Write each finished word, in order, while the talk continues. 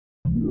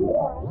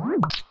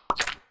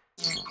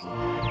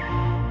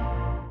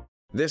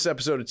This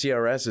episode of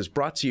TRS is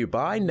brought to you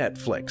by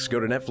Netflix. Go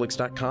to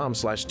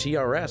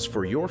netflix.com/TRS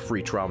for your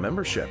free trial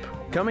membership.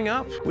 Coming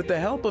up, with the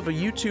help of a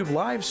YouTube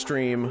live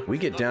stream, we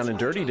get down and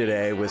dirty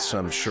today with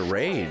some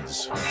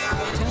charades.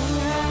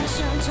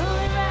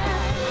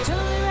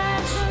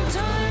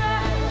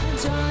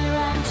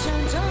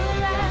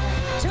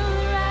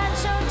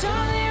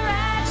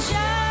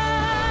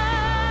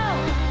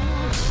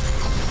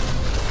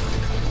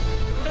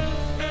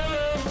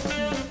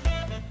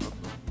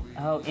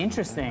 Oh,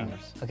 interesting.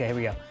 Okay, here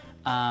we go.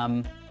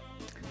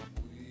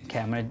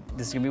 Okay,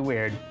 this is gonna be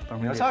weird.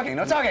 But No talking.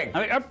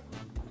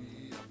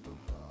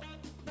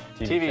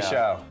 TV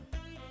show.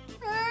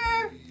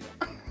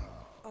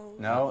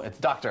 No, it's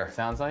doctor.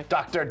 Sounds like?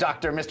 Doctor,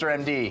 Mr.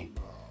 MD.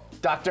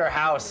 Dr.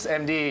 House,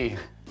 MD.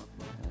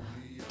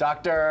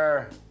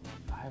 Doctor...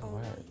 5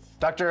 words.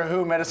 Doctor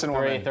Who, Medicine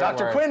Woman.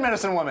 Dr. word. Quinn,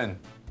 Medicine Woman.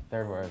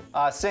 3rd word.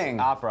 Sing.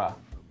 Opera.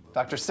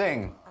 Dr.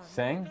 Sing.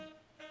 Sing?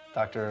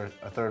 Doctor,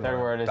 a third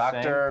Third word is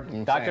Doctor,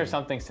 sing. Doctor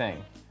something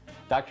sing.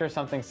 Doctor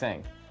something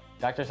sing.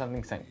 Doctor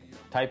something sing.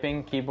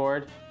 Typing,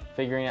 keyboard,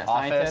 figuring out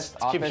scientist.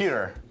 Office,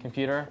 computer.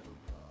 Computer.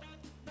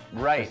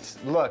 Right,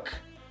 look.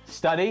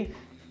 Study,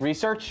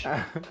 research,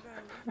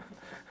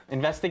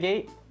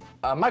 investigate.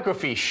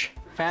 Microfiche.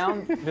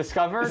 Found,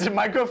 discovered. Is it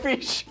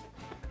microfiche?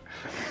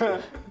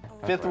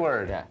 5th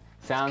word. Yeah.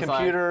 Sounds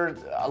computer,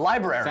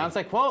 library. Sounds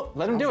like, well,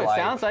 let him do it. Like.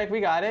 Sounds like we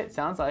got it.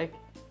 Sounds like,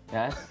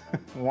 yes.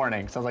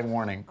 Warning, sounds like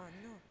warning.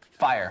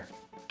 Fire,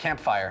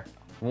 campfire.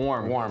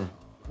 Warm.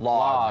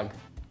 Log.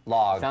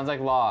 Sounds like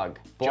log.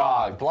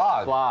 Blog.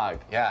 Blog.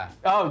 Yeah.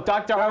 Oh,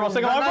 Dr. Harmel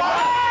sing along. I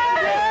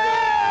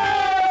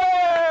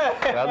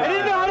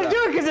didn't know how to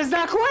do it because it's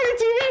not quite a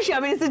TV show.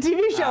 I mean, it's a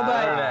TV show,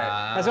 but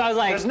that's why I was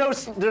like.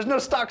 There's no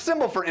stock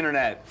symbol for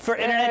internet. For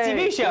internet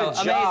TV show.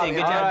 Good job. Amazing.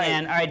 Good job,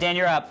 Dan. All right, Dan,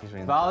 you're up.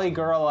 Volley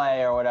Girl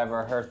A or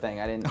whatever, her thing.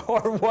 I didn't.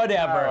 Or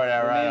whatever.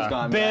 Whatever. Name's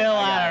gone. Bill,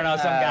 I don't know,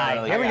 some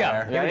guy. Here we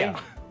Ready?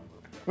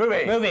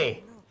 go.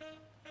 Movie.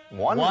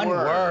 One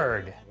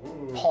word.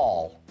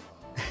 Paul.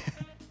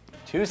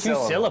 2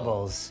 syllables. 2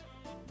 syllables.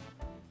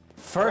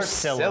 First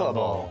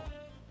syllable.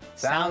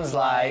 Sounds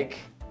like.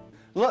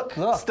 Look.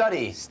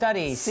 Study.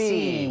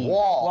 See.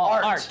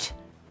 Wall. Art.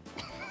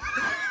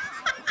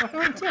 What are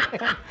we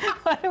doing?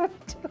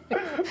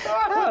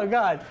 Oh,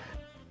 God.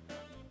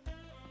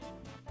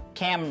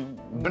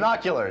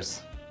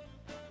 Binoculars.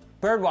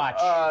 Birdwatch.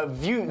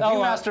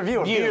 Viewmaster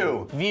view.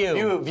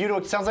 View.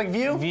 View sounds like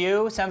view?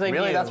 View sounds like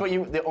really? view. That's what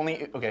you, the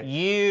only, okay.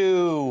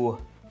 View.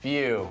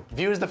 View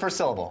is the first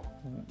syllable.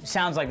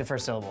 Sounds like the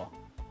first syllable.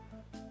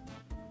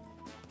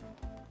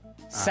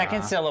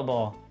 Second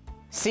syllable.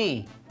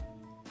 C.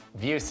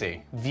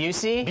 Viewsy.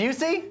 Viewsy?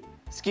 Busey?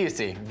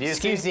 Scusy.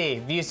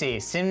 Viewsy. Viewsy.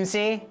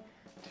 Simsy.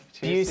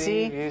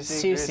 Viewsy.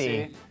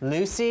 Susie.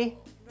 Lucy.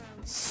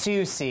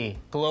 Susie.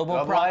 Global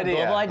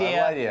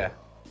idea.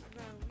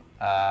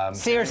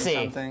 Circe.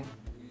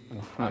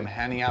 I'm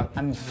handing out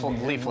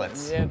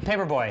leaflets.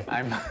 Paperboy.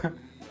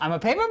 I'm a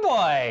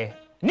paperboy.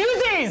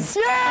 Newsies!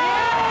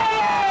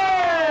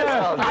 Yes!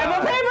 I'm a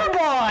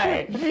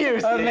paperboy!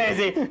 Viewsy.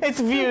 Amazing. It's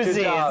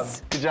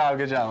Viewsies. Good job.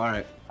 All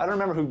right. I don't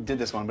remember who did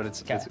this one, but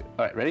it's all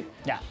right, ready?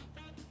 Yeah.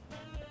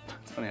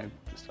 It's funny, I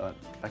just saw it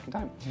back in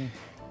time.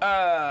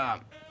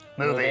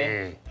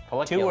 Movie.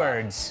 2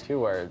 words. 2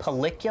 words.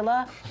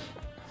 Pellicula.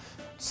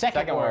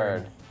 Second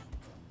word.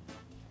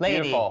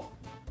 Lady.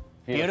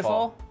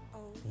 Beautiful.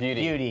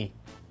 Beauty.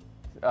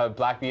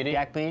 Black Beauty.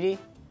 Black Beauty.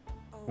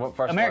 What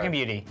first American word?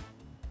 Beauty.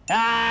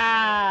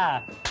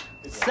 Ah!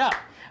 Sup?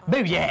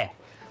 Boo, yeah.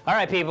 All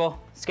right, people.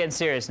 It's getting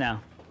serious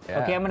now.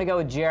 Yeah. Okay, I'm gonna go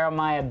with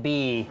Jeremiah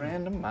B.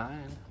 Random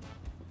mind.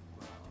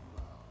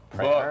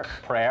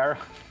 Prayer.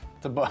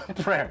 It's a book.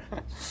 Prayer.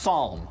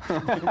 Psalm.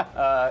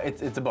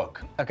 It's a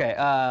book. Okay,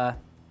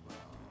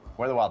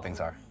 Where the Wild Things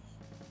Are.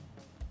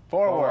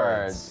 4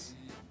 words.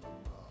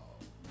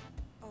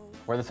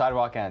 Where the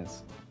sidewalk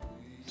ends.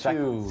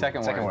 Second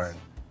word.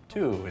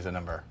 2 is a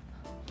number.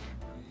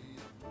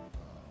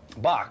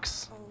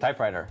 Box.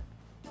 Typewriter.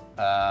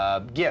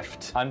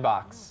 Gift.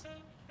 Unbox.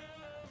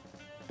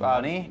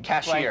 Money.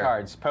 Cashier. Playing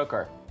cards.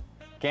 Poker.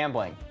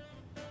 Gambling.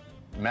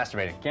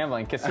 Masturbating.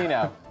 Gambling.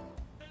 Casino.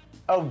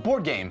 Oh,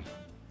 board game.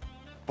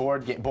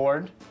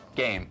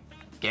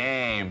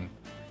 Game.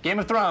 Game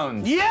of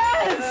Thrones.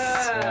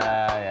 yes!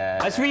 Yeah.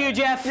 That's for you,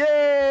 Jeff.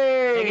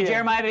 Yay! Thank you,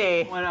 Jeremiah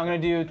B. I'm gonna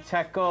do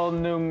Tekel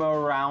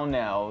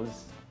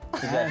Numeraunos.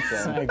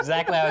 That's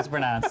exactly how it's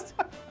pronounced.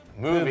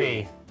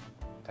 Movie.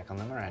 Tekel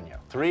Numerano.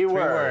 3 3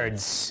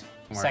 words.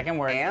 words. Second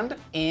word. And.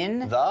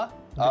 In. The.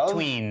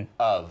 Between.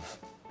 Of.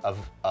 I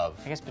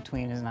guess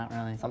between is not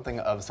really. Something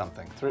of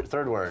something.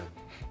 Third word.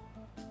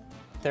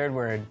 Third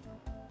word.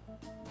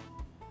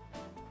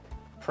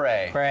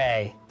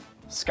 Pray.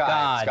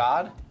 Sky.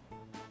 God.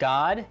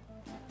 God.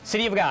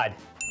 City of God.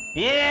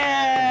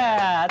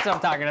 Yeah! That's what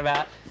I'm talking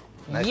about.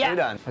 Nicely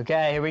done.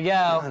 Okay, here we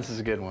go. This is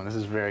a good one. This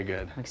is very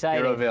good.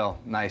 Exciting. Euroville.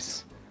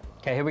 Nice.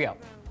 Okay, here we go.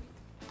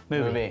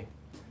 Movie.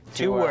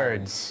 2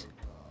 words.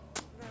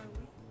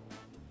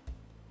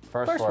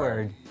 First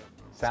word.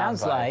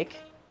 Sounds like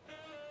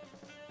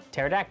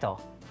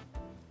pterodactyl,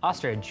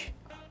 ostrich,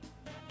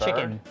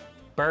 chicken,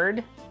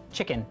 bird,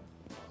 chicken,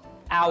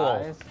 owl,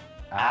 Eyes.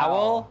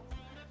 owl,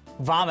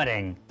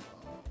 vomiting,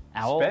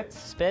 owl, Spits.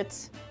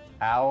 spits,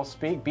 Owl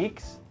speak.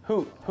 Beaks.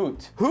 Hoot.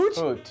 Hoot. Hoot?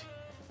 Hoot.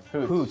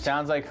 Hoot. Hoot.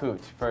 Sounds like hoot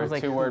for Sounds a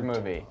like two-word hoot.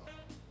 movie.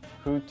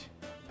 Hoot.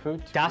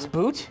 Hoot. das hoot.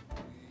 Boot,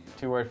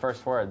 Two-word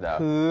first word though.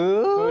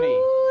 Hootie,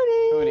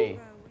 Hootie.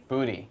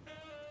 Booty.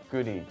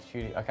 Goody.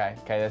 Shooty. Okay.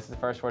 Okay. This is the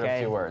first word Okay.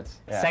 of 2 words.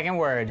 Yeah. Second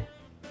word,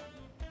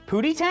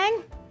 pootie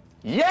tang,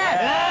 Yes!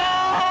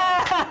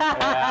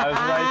 Yeah, I was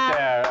right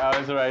there. I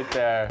was right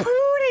there.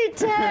 pootie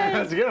tang,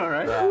 That's a good one,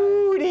 right?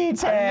 pootie I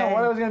didn't know what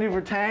I tang. was gonna do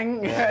for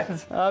Tang.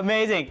 Yes.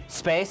 Amazing.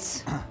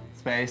 Space,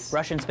 Space.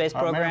 Russian space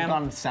American program,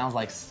 Gone sounds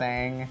like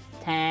sang.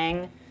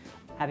 tang,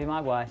 happy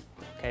mogwai.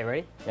 Okay,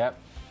 ready? Yep.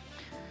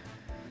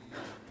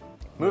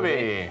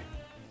 Movie.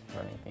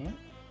 Running theme.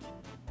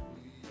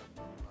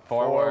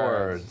 4 4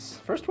 words. words.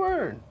 First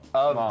word.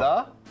 Of Small.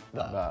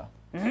 the.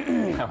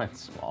 That went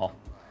small.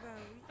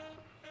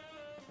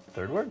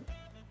 Third word.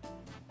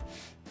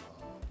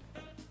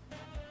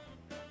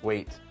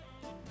 Wait.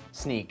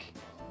 Sneak.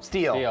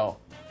 Steal. Steal.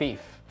 Thief.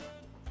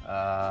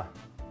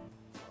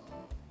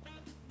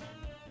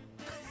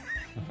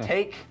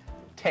 Take.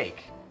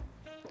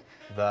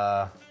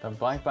 The The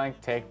blank blank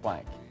take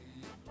blank.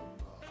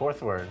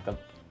 fourth word.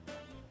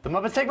 The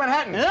Muppets Take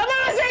Manhattan.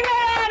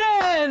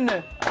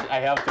 Manhattan! I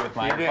helped you with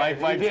mine. did, Blank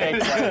blank you take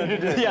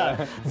did. blank.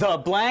 Yeah, the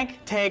blank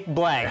take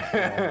blank.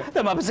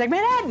 The Muppets Take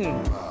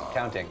Manhattan.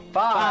 Counting.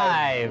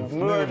 5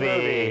 movie.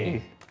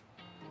 movie.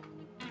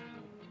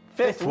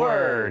 Fifth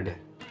word.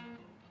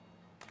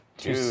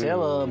 2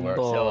 syllables.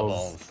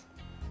 Syllables.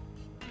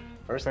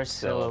 First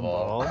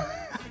syllable.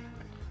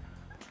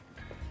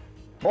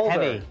 Boulder.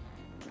 Heavy.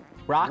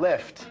 Rock.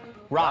 Lift.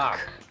 Rock.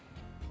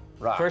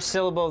 Rock. First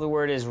syllable of the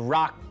word is of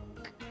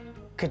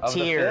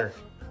rocketeer.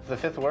 the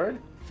fifth word.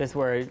 Fifth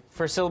word.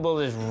 First syllable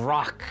is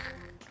rock.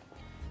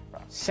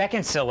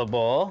 Second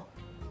syllable,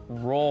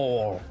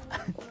 roll.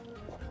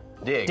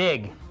 Dig.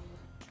 Dig.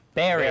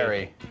 Berry.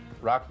 Berry.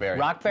 Rockberry.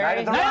 Rockberry? Night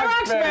at the Night at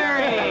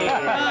Roxbury.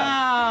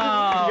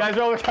 Oh. You guys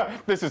know what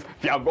this is?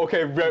 Yeah.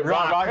 Okay.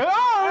 Rock.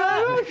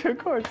 Oh, of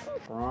course.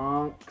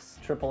 Bronx.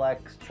 Triple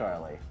X.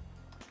 Charlie.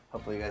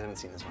 Hopefully you guys haven't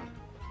seen this one.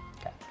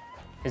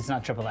 It's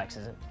not Triple X,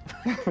 is it?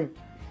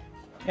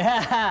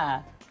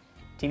 Yeah.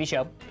 TV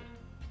show.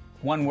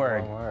 One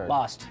word. One word.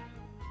 Lost.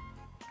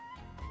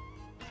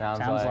 Sounds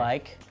Sounds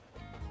like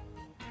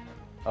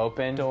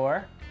open.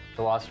 door.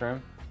 The lost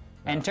room.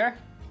 Enter.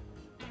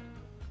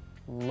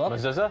 Look.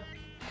 Mezuzah.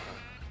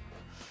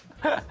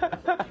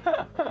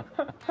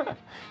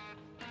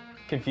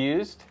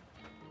 Confused.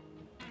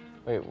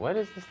 Wait, what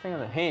is this thing on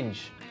the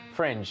hinge?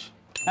 Fringe.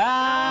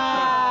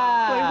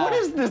 Ah! What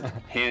is this?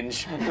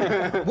 Hinge.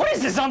 What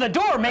is this on the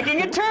door making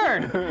it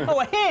turn? Oh,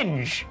 a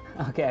hinge.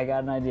 Okay, I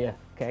got an idea.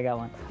 Okay, I got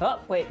one. Oh,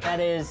 wait, that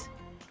is.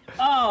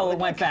 Oh, it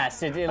went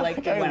fast. It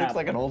like Guy went looks up.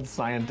 like an old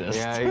scientist.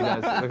 Yeah, he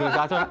does. Look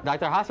like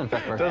Dr.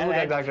 Hassenpfeffer. Does look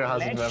like Dr.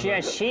 Let's Hassenpfeffer.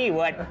 just see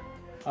what.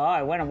 Oh,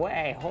 it went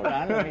away. Hold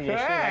on. Let me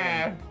just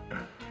see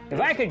if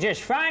I could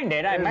just find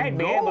it, I might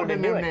be able to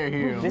do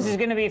it. This is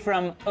going to be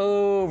from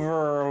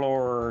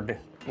Overlord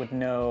with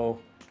no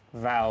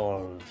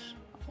vowels.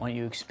 Why don't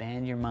you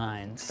expand your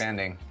minds?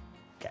 Expanding.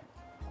 Okay.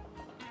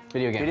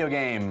 Video game. Video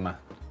game.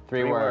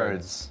 3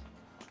 words.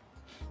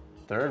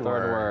 Third Third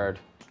word.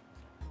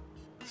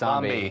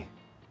 Zombie.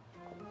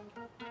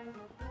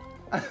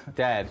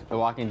 Dead. The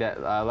Walking Dead.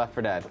 Left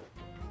 4 Dead.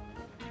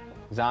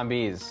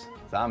 Zombies.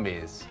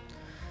 Zombies.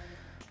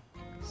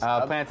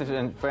 Plants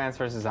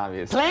vs.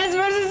 Zombies. Plants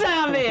vs.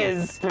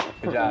 Zombies!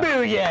 Good job.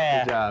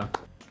 Booyah! Good job.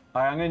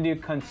 All right, I'm gonna do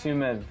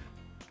consumive.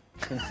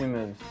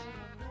 Consumives.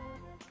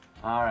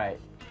 All right.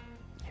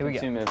 Here we go.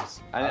 Consumives.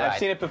 All I've right.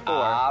 seen it before.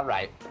 All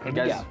right. Here we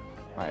Guys- go. All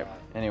right. Here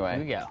we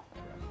Anyway. go.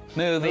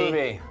 Movie.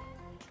 Movie.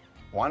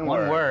 One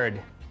One word.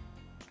 word.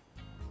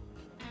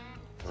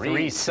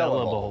 3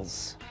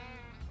 syllables.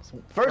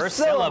 First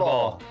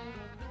syllable.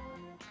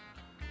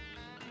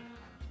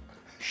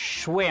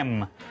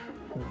 Schwim.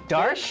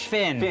 Dark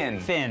fin. Fin.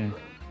 Fin.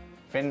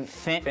 Fin.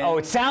 Fin. Oh,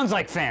 it sounds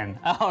like fin.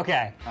 Oh,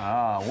 okay.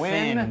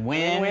 Win.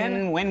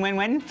 Fin.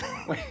 Win.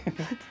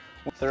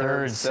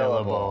 Third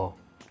syllable.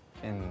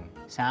 Fin.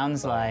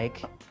 Sounds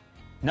like.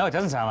 No, it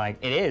doesn't sound like.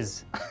 It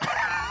is.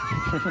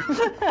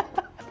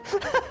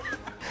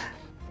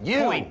 You.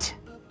 Point.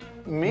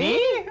 Me?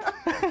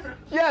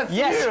 Yes.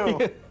 Yes.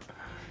 You.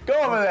 Go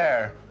over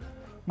there.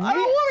 I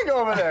don't want to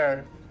go over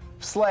there.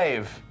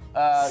 Slave.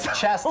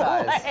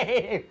 Chastise.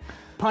 Slave.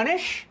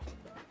 Punish.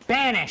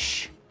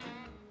 Banish.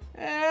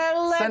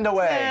 Send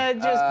away.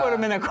 Just put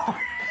him in a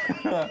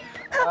corner.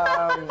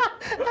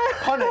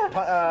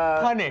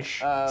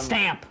 Punish.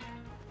 Stamp.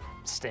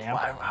 Stamp.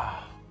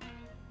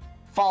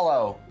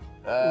 Follow.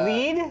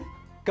 Lead.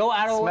 Go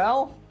out of.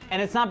 Smell.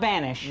 And it's not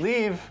banish.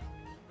 Leave.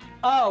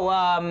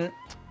 Oh,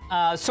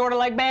 sort of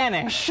like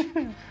banish. Kick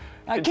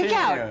Continue.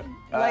 out.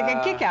 Like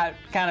a kick out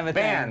kind of a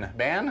thing.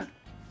 Ban.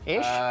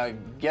 Ish.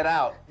 Get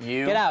out.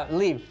 You. Get out.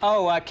 Leave.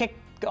 Oh,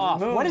 off.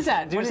 Move. What is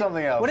that? Do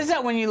something else. What is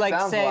that when you like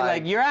Sounds say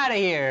like- you're out of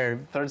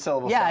here? Third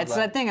syllable. Yeah, sounds it's like.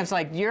 that thing. It's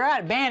like you're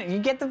out. You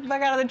get the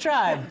fuck out of the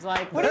tribe. It's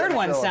like Third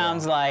one syllable?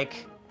 sounds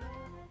like.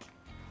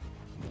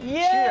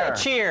 Yeah,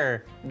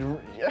 cheer.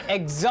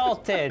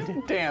 Exalted.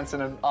 Dance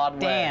in an odd way.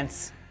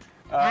 Dance.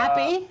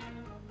 Happy.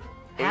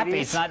 Happy.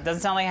 80s? It's not.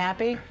 Doesn't sound like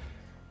happy.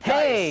 Dice,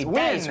 Hey, win.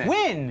 dice,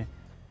 win.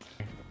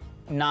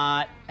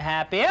 Not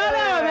happy. Oh no,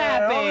 I'm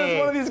happy. Oh,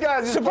 one of these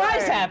guys is Surprise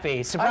playing.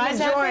 happy.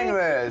 Surprise I'm enjoying happy.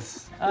 this.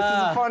 This is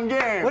a fun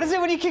game. What is it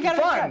when you kick out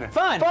of Fun. the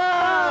tribe? Fun.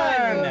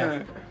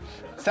 Fun.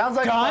 Sounds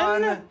like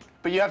Done? fun,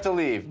 but you have to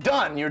leave.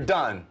 Done. You're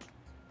done.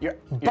 You're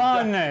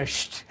done.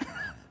 Punished.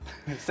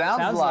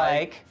 Sounds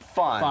like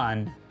fun.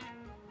 Fun.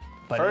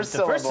 But First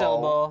the first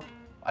syllable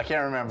I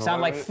can't remember.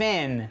 sound What like was it?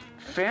 fin.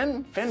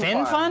 Fin? Fin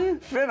Fin fun?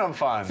 Fin on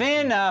fun.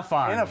 Fin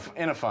fun.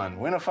 In a fun.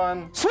 Win a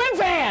fun. Swim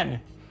fan!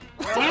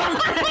 Damn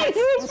it! I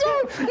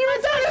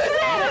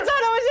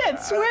thought it was it!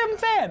 Swim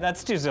fan!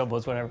 That's 2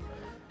 syllables, whatever.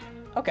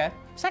 Okay.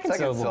 Second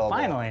syllable,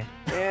 finally.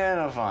 In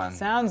a fun.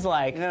 Sounds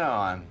like In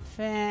on.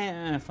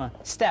 fin fun.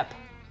 Step.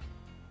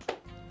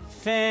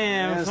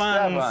 Fin Yeah, fun.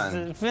 step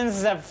on. Fin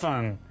step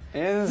fun.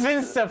 In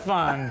Fin step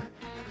fun.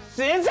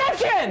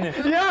 Inception!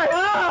 Yes!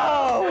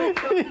 Oh!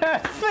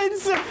 Yes. Fin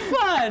step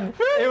fun!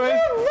 It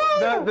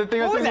was the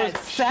thing What was saying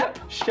that? Step?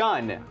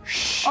 shun.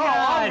 Shun.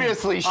 Oh,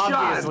 obviously, shun.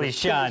 Obviously,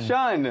 shun.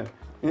 Shun.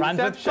 Rhymes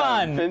with Inception.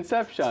 fun.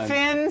 Finception.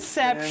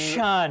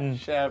 Finception.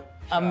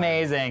 Shep.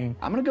 Amazing.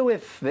 I'm gonna go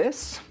with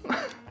this.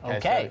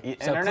 Okay, so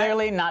internet?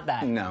 clearly not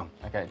that. No.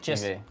 Okay,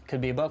 Just TV.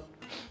 could be a book,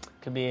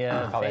 could be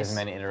a Probably face. has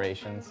many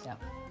iterations. Yeah.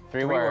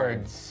 Three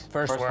words.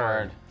 First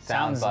word.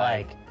 Sounds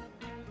like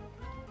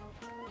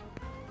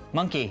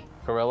monkey,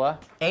 gorilla.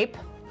 ape,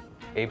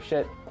 Ape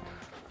shit.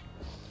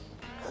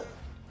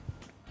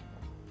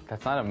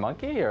 That's not a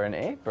monkey or an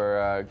ape or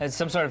a it's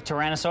some sort of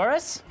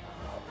tyrannosaurus,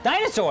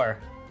 dinosaur,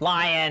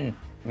 lion,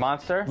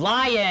 monster.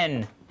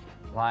 lion,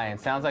 Lion.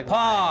 Sounds like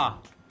paw,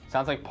 lion.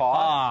 Sounds like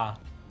paw.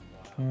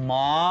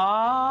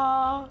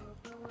 ma.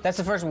 That's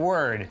the first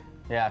word.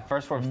 Yeah,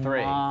 first word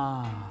 3.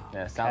 Ma.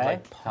 Yeah, sounds Okay.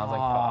 like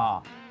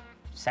paw.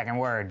 Second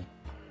word.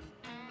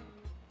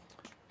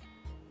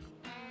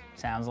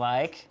 Sounds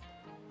like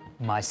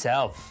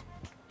myself,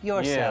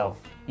 yourself,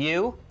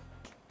 you,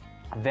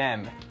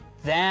 Them.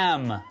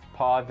 them,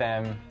 Paw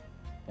them.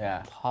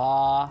 Yeah.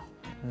 paw,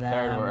 them.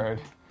 Third word.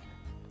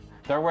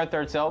 Third word,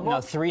 third syllable.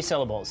 No, 3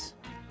 syllables.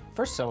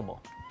 First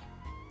syllable.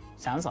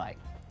 Sounds like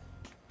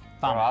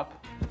Throw vomit,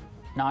 up.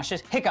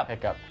 nauseous, hiccup,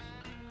 Hiccup.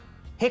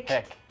 hick.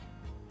 Hick.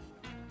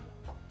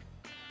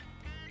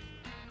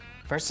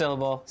 First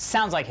syllable.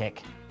 Sounds like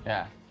hick.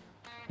 Yeah.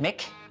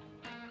 Mick,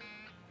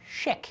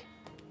 shick.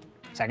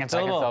 Second Second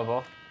syllable.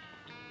 syllable.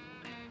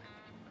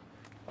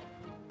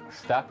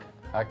 Stuck.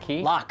 A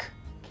key. Lock,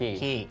 Key.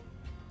 key.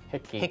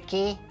 Hickey.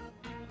 Hickey,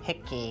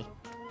 hickey.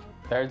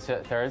 Third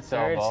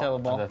syllable.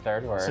 syllable. Of the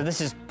third word. So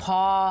this is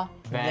paw,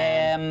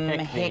 Them, them,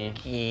 hickey.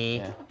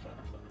 hickey. Yeah.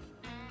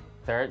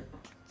 Third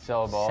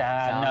syllable.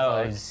 Sounds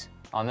Nose.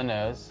 like on the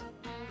nose.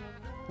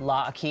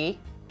 Locky.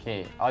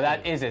 Key. Oh,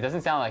 that is it.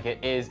 Doesn't sound like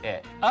it. Is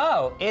it?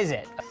 Oh, is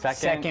it?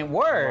 Second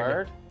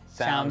word.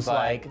 Sounds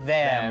like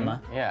them.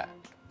 Yeah.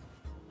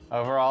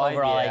 Overall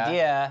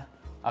idea.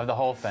 of the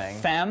whole thing.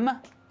 Femme.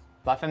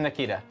 La Femme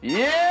Nikita.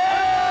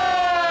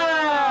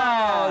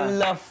 Yeah!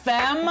 La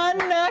femme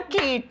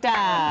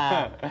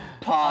Nikita.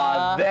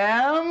 Paw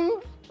them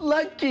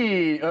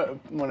lucky.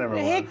 Whatever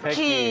it was.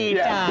 Nikita.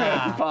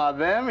 Yeah. Paw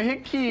them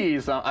hickey.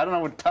 So I don't know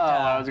what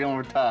ta. I was going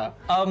with ta.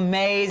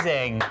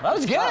 Amazing. That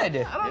was good. I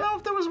don't know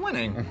if there was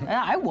winning.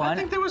 Yeah, I won. I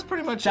think there was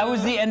pretty much. That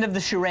was the end of the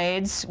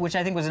charades, which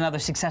I think was another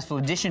successful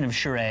edition of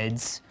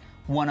charades.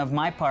 One of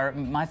my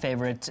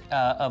favorite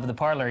of the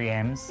parlor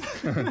games.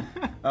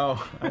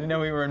 Oh, I didn't know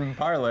we were in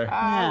parlor.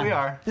 Yeah. We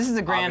are. This is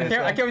a grand,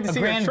 Obviously. I can't wait to a see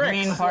your grand tricks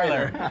green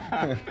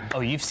parlor.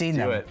 Oh, you've seen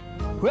them. Do it.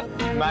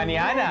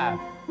 Mañana.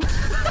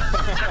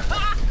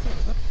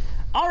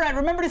 All right,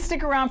 remember to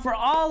stick around for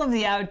all of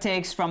the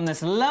outtakes from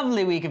this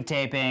lovely week of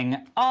taping.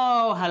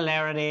 Oh,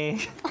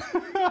 hilarity.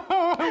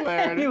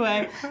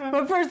 Anyway,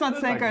 but first let's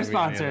thank our not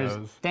gonna be any of sponsors.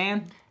 those.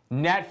 Dan?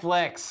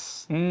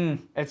 Netflix.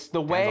 It's the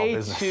way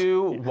business.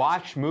 to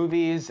watch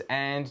movies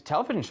and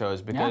television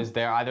shows because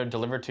they're either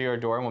delivered to your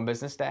door in one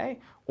business day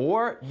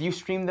or you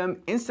stream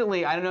them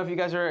instantly. I don't know if you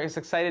guys are as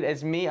excited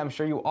as me. I'm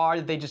sure you are.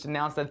 That they just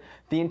announced that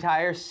the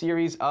entire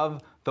series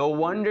of The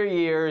Wonder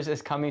Years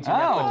is coming to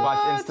Netflix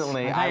Watch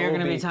instantly. I thought you were will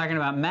going to be talking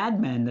about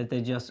Mad Men that they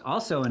just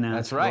also announced.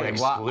 That's right.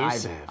 Well,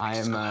 Exclusive. I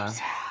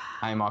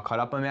am all caught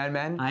up on Mad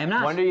Men. I am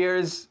not. Wonder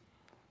Years.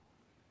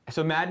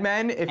 So Mad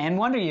Men And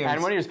Wonder Years.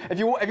 And Wonder Years. If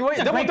you want a great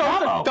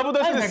combo. double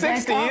dose in the That's a great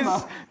 60s.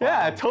 combo.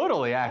 Yeah,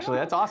 totally. Actually,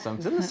 that's awesome.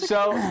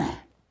 So,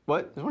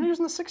 what? Is one of yours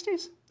in the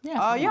 60s? Yeah.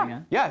 something like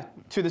that. Yeah,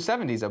 to the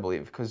 70s, I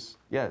believe, because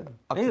up to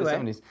Either the way.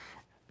 70s.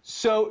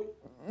 So,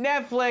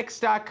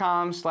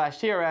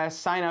 Netflix.com/TRS.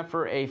 Sign up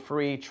for a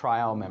free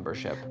trial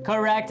membership.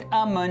 Correct,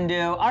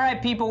 Amundo. All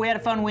right, people, we had a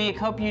fun week.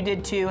 Hope you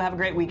did too. Have a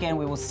great weekend.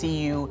 We will see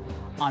you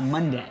on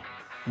Monday,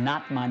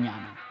 not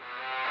mañana.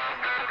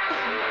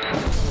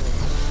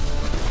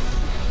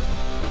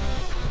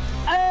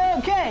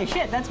 Okay,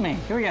 shit, that's me.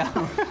 Here we go.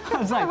 I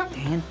was like,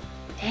 Dan.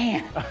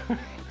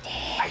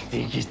 I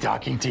think he's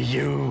talking to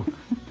you.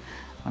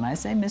 When I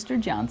say Mr.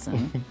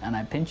 Johnson and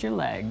I pinch your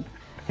leg,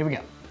 here we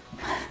go.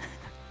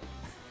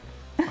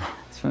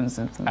 It's from The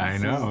Simpsons. I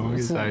know,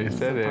 because I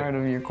said it. Part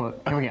of your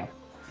quote. Here we go.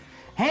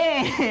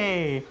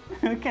 Hey!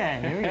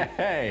 Okay, here we go.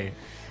 Hey.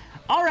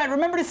 All right,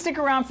 remember to stick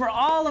around for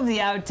all of the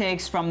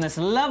outtakes from this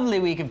lovely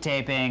week of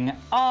taping.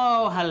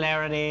 Oh,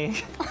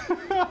 hilarity.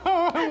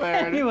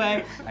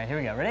 Anyway, all right, here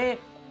we go. Ready?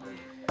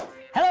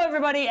 Hello,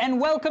 everybody, and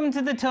welcome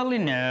to the Totally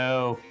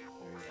No.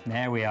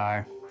 There we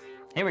are.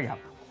 Here we go.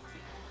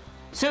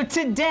 So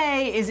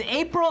today is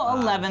April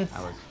 11th.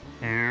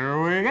 Here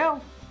we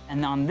go.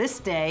 And on this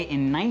day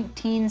in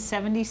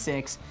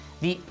 1976,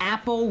 the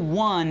Apple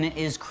I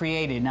is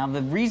created. Now,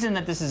 the reason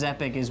that this is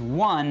epic is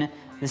one,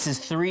 this is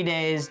 3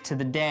 days to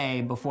the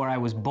day before I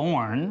was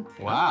born.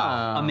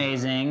 Wow.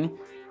 Amazing.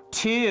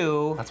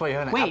 Two. That's why you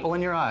had an apple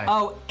in your eye.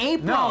 Oh,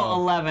 April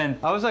 11th.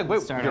 I was like,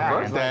 wait, Start your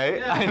over.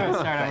 birthday? I know.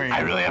 Start over. I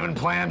really haven't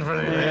planned for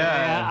this.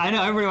 Yeah, I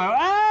know. Everybody went,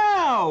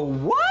 oh,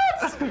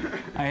 what? All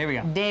right, here we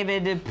go.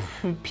 David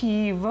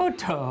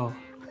Pivoto.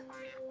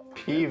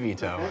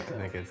 P-Vito, I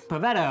think it's.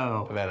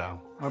 Pavetto. Pavetto.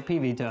 Or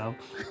Pivito.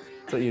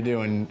 That's what you do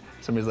when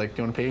somebody's like,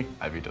 do you want to pee?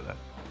 I veto that.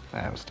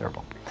 That was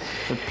terrible.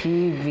 The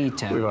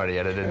Pivito. We've already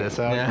edited this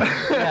out.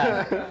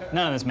 Yeah.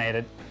 None of this made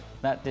it.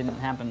 That didn't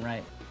happen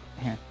right.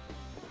 Here.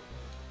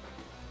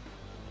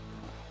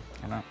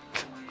 I don't know.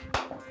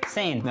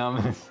 Sane. No,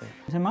 I'm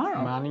Tomorrow.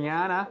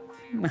 Mañana.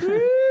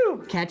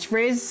 Woo!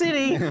 Catchphrase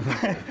City.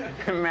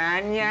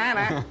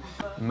 Mañana.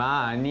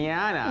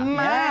 Mañana.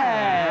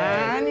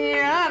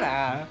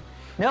 Mañana.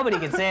 Nobody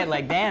can say it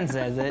like Dan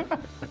says it.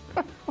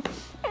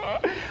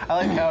 I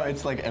like how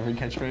it's like every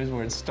catchphrase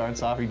where it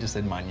starts off, he just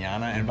said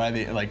mañana, and by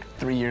the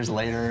 3 years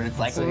later, it's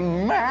like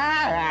mañana.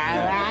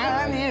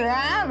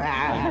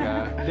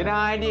 Did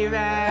I do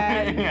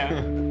that?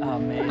 Yeah.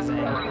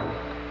 Amazing.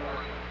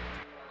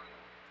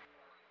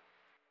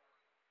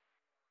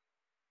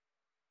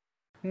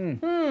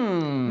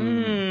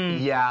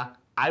 Yeah,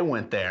 I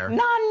went there. Nana.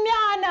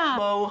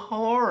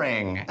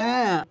 Whoring.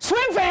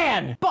 Swing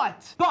fan.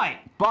 Bite.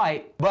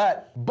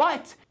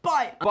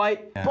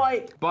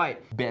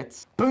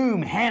 Bits.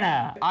 Boom,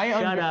 Hannah.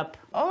 Shut up.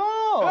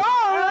 Oh!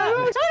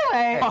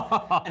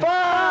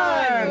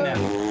 Fun.